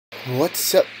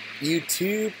What's up,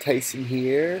 YouTube? Tyson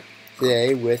here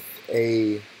today with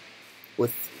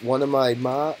one of my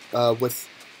mod. Well,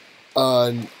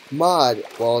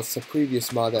 it's a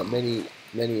previous mod that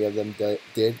many of them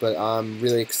did, but I'm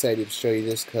really excited to show you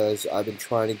this because I've been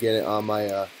trying to get it on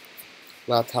my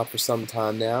laptop for some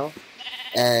time now,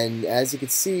 and as you can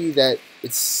see, that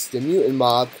it's the Mutant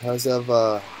Mob because of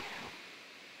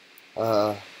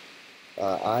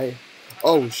I.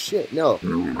 Oh shit! No.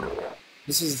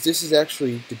 This is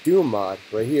actually the Doom mod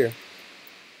right here.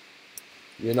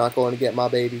 You're not going to get my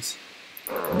babies.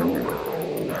 Yeah.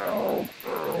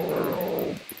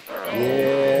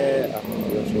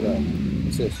 Oh, shut up.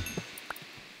 What's this?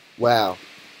 Wow.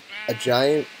 A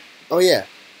giant. Oh yeah.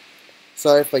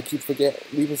 Sorry if I keep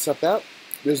leaving stuff out.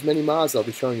 There's many mods I'll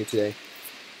be showing you today.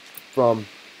 From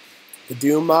the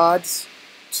Doom mods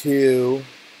to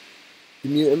the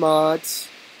Mutant mods.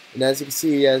 And as you can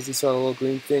see, as you saw the little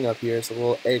green thing up here, it's a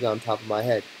little egg on top of my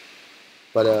head.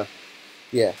 But,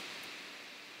 yeah.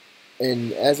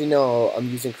 And as you know, I'm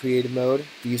using creative mode.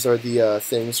 These are the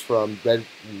things from red,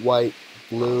 white,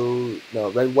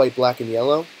 black, and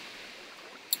yellow.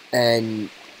 And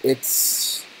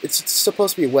it's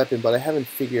supposed to be a weapon, but I haven't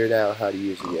figured out how to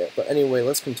use it yet. But anyway,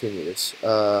 let's continue this.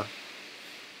 Let's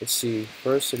see.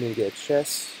 First, I need to get a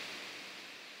chest.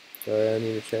 Sorry, I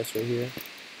need a chest right here.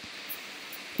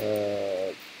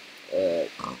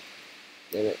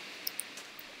 Damn it.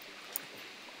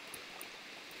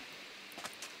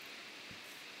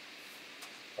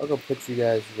 I'll go put you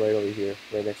guys right over here,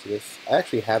 right next to this. I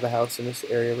actually have a house in this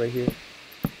area right here,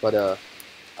 but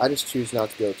I just choose not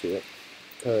to go to it,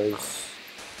 because,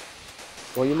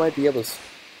 well, you might be able to.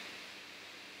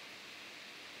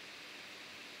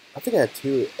 I think I had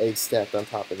 2 eggs stacked on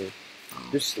top of me.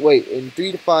 Just wait, in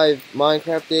 3 to 5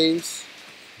 Minecraft days,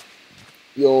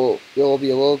 you'll be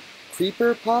a little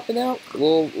creeper popping out,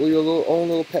 your own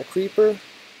little pet creeper.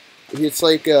 It's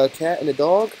like a cat and a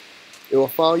dog. It will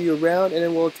follow you around and it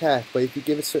will attack. But if you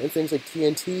give it certain things like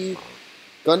TNT,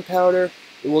 gunpowder,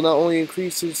 it will not only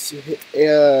increase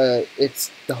the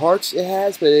hearts it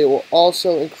has, but it will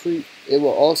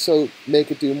also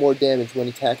make it do more damage when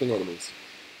attacking enemies.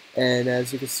 And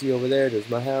as you can see over there's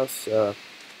my house.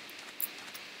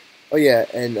 Oh yeah,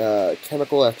 and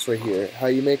Chemical X right here. How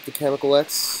you make the Chemical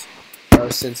X?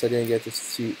 Since I didn't get to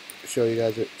tell you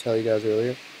guys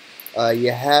earlier,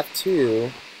 you have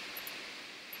to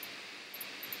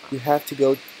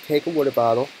go take a water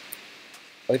bottle,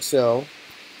 like so,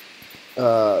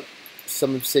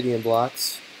 some obsidian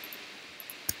blocks,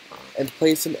 and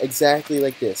place them exactly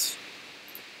like this.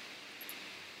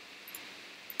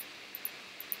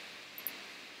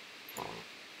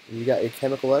 You got your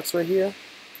Chemical X right here.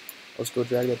 Let's go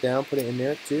drag that down, put it in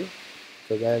there too,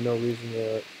 because I have no reason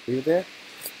to leave it there.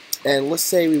 And let's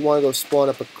say we want to go spawn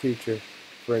up a creature,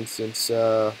 for instance.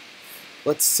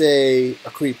 Let's say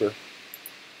a creeper.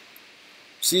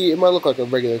 See, it might look like a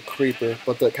regular creeper,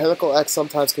 but the Chemical X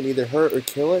sometimes can either hurt or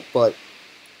kill it, but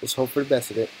let's hope for the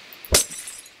best of it.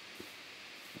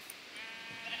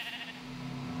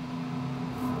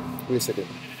 Wait a second.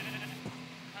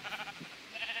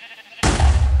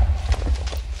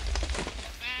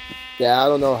 Yeah, I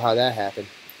don't know how that happened.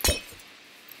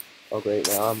 Oh great,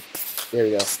 now there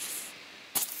we go.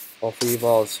 All 3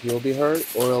 evolves. He'll be hurt,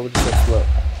 or it'll just explode.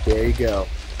 There you go.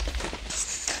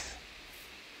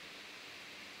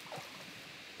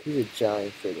 He's a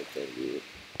giant friggin' thing, dude.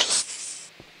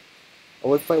 I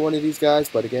would fight one of these guys,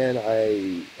 but again,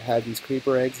 I have these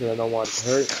creeper eggs and I don't want it to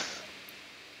hurt.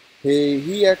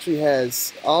 He actually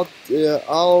has. I'll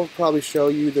probably show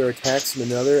you their attacks in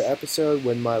another episode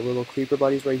when my little creeper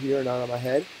buddies right here are not on my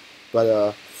head.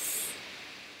 But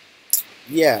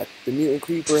yeah, the mutant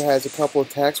creeper has a couple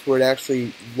attacks where it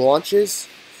actually launches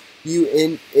you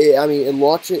it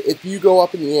launches. If you go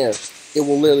up in the air, it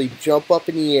will literally jump up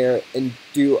in the air and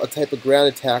do a type of ground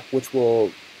attack, which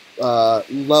will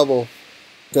level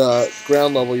the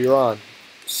ground level you're on.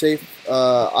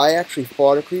 I actually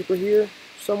fought a creeper here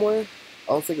somewhere.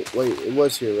 I don't think it. Wait, it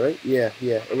was here, right? Yeah,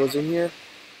 it was in here.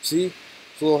 See,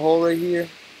 there's a little hole right here.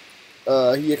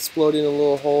 He exploded in a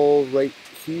little hole right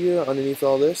here underneath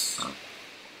all this.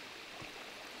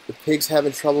 The pig's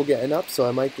having trouble getting up, so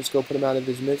I might just go put him out of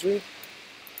his misery.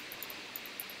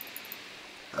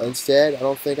 Instead, I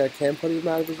don't think I can put him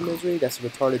out of his misery. That's a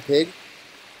retarded pig.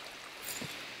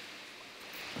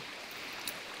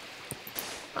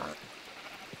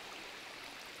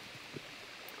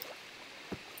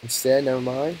 Instead, never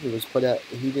mind. He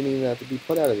didn't even have to be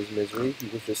put out of his misery. He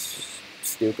was just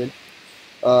stupid.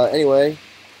 Anyway.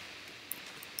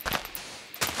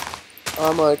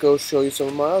 I might go show you some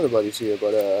of my other buddies here,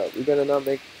 but we better not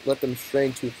let them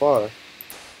strain too far.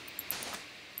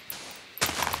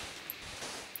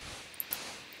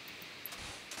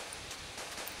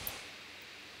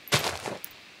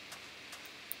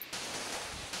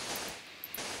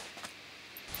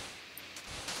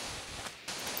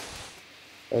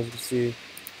 As you can see,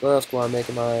 what else do I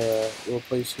making my little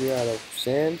place here out of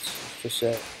sand? It's just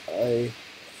that I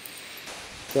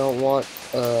don't want.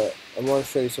 I want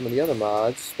to show you some of the other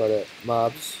mobs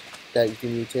that you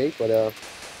can mutate, but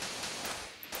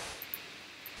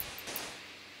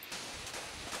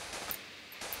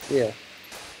yeah.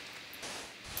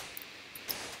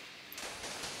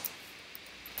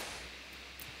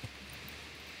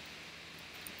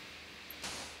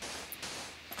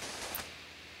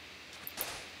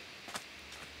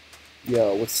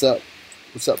 Yo, what's up?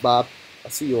 What's up, Bob? I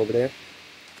see you over there.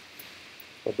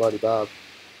 My buddy Bob.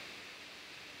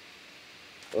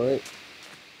 Alright.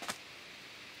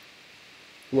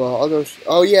 Well, I'll go.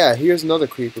 Oh, yeah, here's another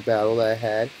creeper battle that I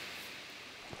had.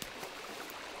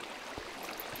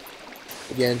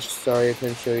 Again, sorry I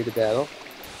couldn't show you the battle.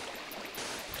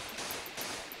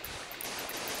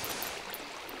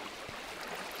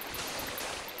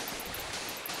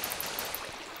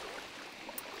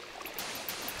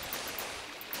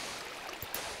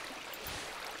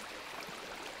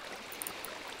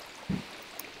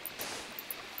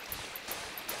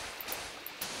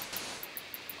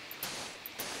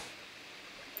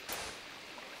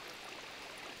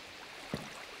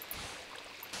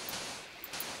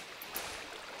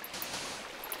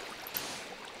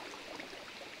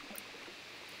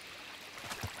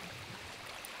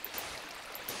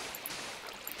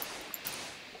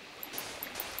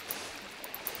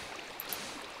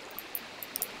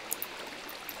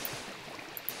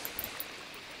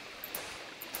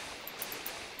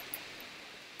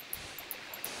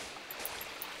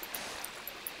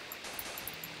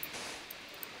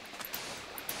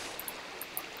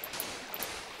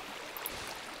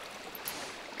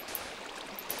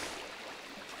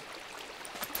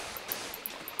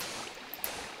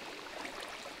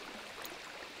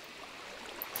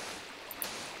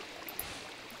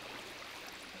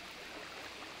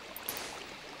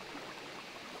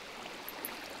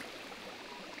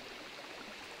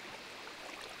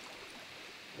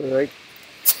 Alright.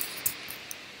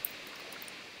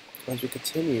 As we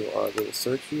continue our little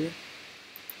search here,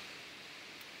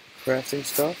 crafting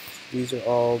stuff. These are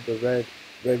all the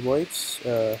red whites.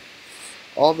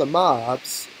 All the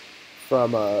mobs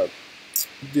from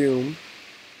Doom.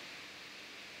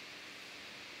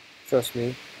 Trust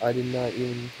me, I did not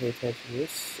even pay attention to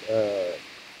this.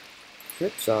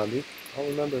 Crypt Zombie. I'll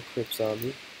remember Crypt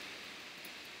Zombie.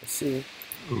 Let's see.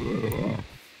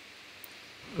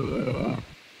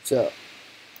 So,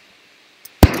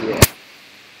 yeah.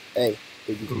 Hey,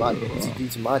 these are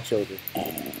my children.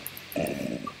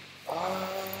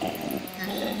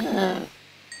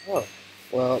 Oh,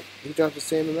 well, he dropped the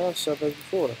same amount of stuff as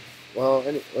before. Well,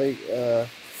 like a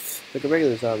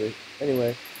regular zombie.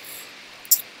 Anyway,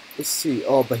 let's see.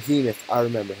 Oh, Behemoth. I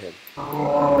remember him.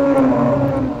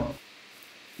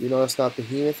 You know it's not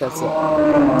Behemoth. That's the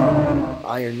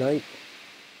Iron Knight.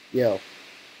 Yo.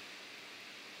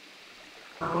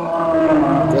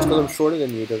 Just because I'm shorter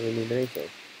than you doesn't mean anything.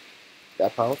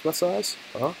 That power with my size?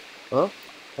 Huh? Huh?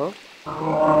 Huh?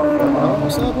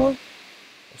 What's that, boy?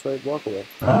 That's right, walk away.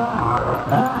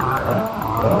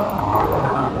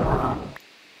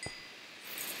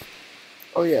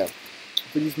 Oh yeah,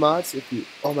 for these mods, if you,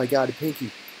 oh my god, a Pinky,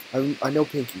 I know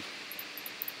Pinky.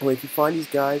 Wait, if you find these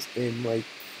guys in like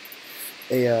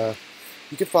a,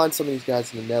 you can find some of these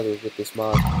guys in the Nether with this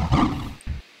mod.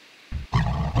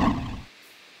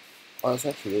 Oh, it's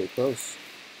actually really close.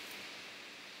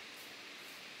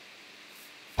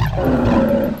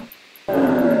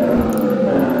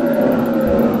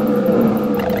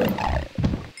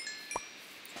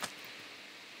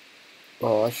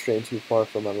 Oh, I strayed too far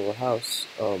from my little house.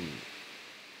 Let's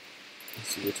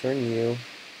see, return you. Let's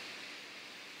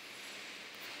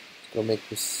go make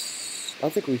this. I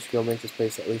think we should go make this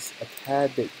place at least a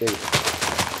tad bit bigger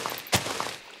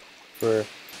for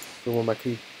when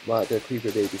the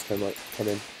creeper babies come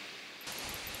in.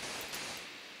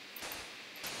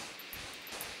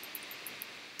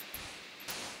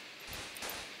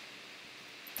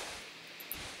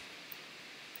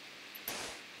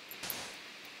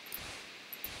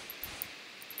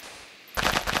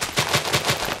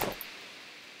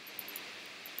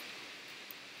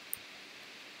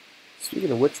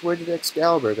 Speaking of which, where did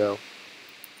Excalibur go?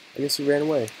 I guess he ran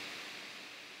away.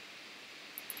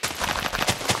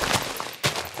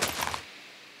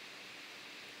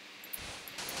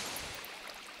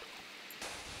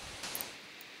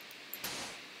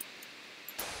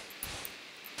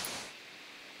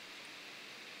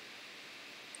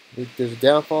 There's a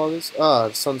downfall of this? Ah,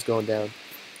 the sun's going down.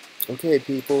 Okay,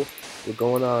 people, we're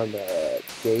going on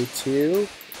day 2.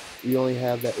 We only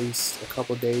have at least a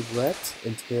couple days left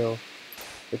until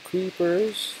the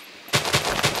creepers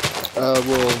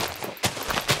will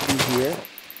be here.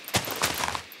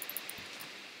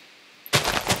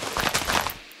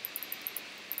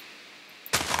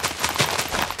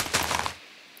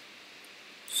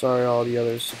 Sorry all the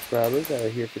other subscribers that are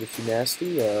here for the Too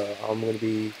Nasty. I'm going to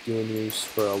be doing these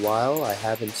for a while. I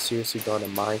haven't seriously done a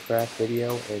Minecraft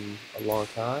video in a long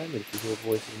time. And if you hear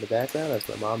voices in the background, that's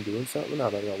my mom doing something. I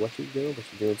don't know what she's doing, but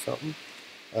she's doing something.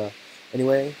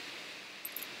 Anyway,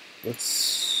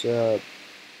 let's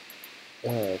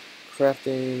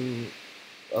crafting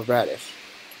a radish.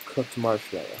 Cooked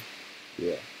marshmallow.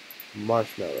 Yeah.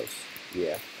 Marshmallows.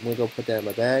 Yeah. I'm going to go put that in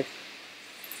my bag.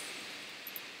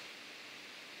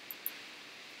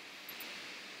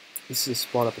 This is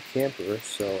spawn up a camper,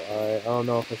 so I don't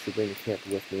know if I should bring the camper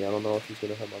with me. I don't know if he's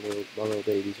gonna have my little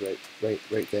babies right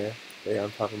there, right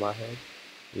on top of my head.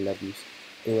 Love yous.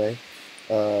 Anyway,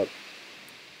 there's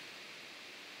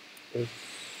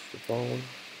the phone.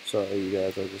 Sorry, you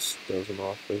guys, I just dozing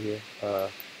off right here.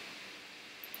 What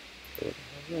the hell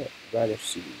is that? Radish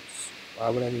seeds. Why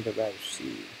would I need a radish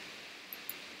seed?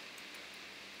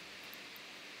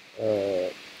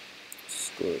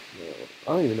 No,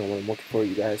 I don't even know what I'm looking for,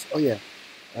 you guys. Oh yeah,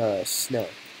 snow.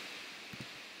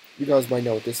 You guys might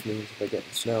know what this means if I get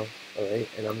the snow. Alright,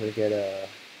 and I'm gonna get a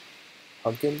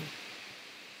pumpkin.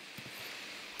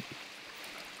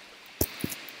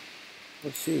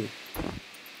 Let's see.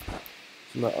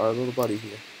 It's our little buddy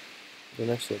here. The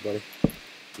next little buddy.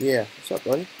 Yeah, what's up,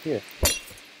 buddy? Here.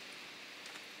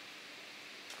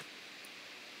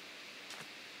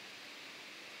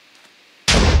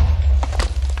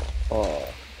 Oh,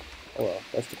 well,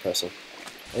 that's depressing.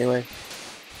 Anyway,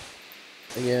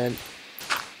 again,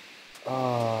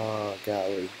 oh,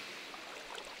 golly.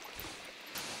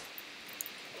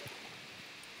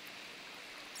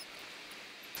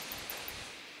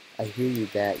 I hear you,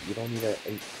 Bat. You don't need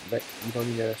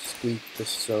a squeak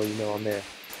just so you know I'm there.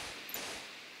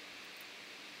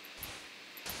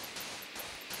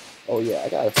 Oh yeah, I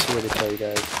got a story to tell you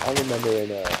guys. I remember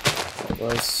when I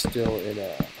was still in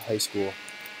high school,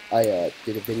 I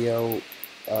did a video.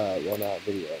 Well, not a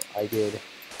video.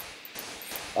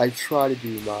 I try to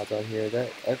do mods on here.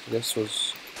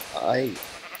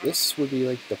 This would be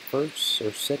like the first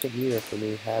or second year for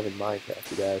me having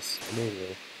Minecraft, you guys.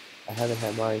 Amazingly. I haven't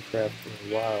had Minecraft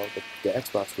in a while, but the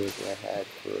Xbox version I had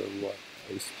for, what,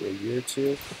 at least a year or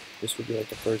two. This would be like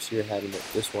the first year having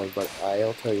this one, but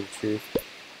I'll tell you the truth.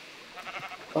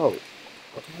 Oh,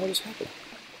 what the hell just happened?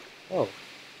 Oh,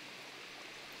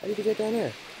 how did you get down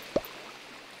there?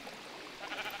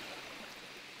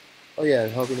 Oh yeah,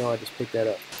 and hope you know I just picked that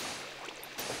up.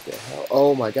 What the hell?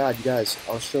 Oh my god, you guys,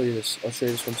 I'll show you this. I'll show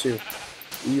you this one too.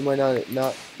 You might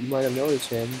you might have noticed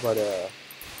him, but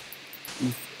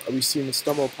we've seen to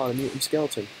stumble upon a mutant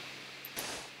skeleton.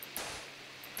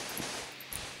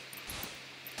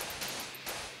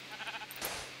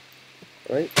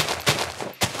 Right?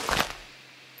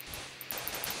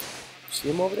 See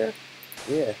him over there?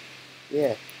 Yeah.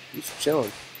 Yeah. He's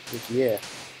chilling. Yeah.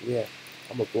 Yeah.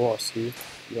 I'm a boss, dude.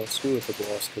 You don't screw with the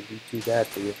boss because he's too bad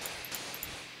for you.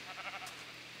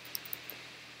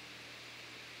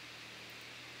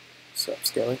 What's up,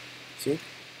 Skelly? See?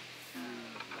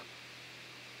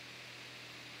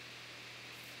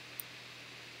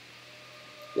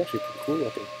 He's actually pretty cool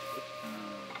looking.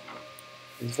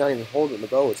 And he's not even holding the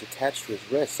bow, it's attached to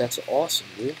his wrist. That's awesome,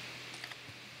 dude.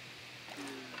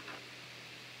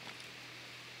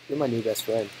 You're my new best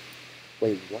friend.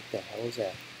 Wait, what the hell is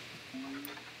that?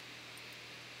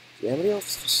 Did anybody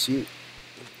else just shoot?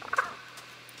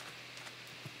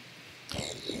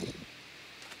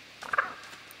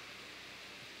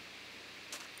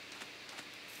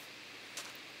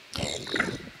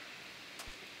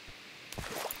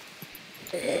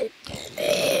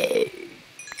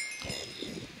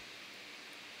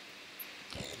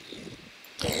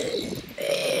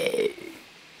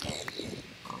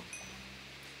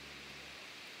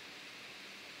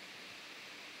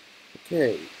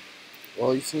 Okay,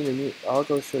 well, you've seen the I'll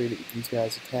go show you these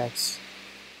guys' attacks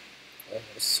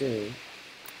soon.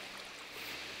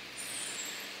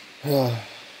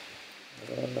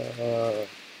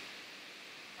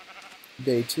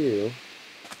 Day 2.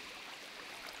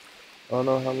 I don't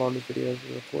know how long this video is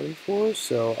recording for,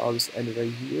 so I'll just end it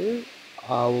right here.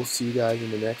 I will see you guys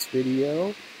in the next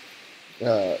video.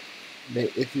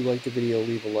 If you like the video,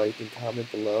 leave a like and comment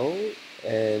below,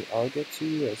 and I'll get to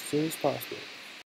you as soon as possible.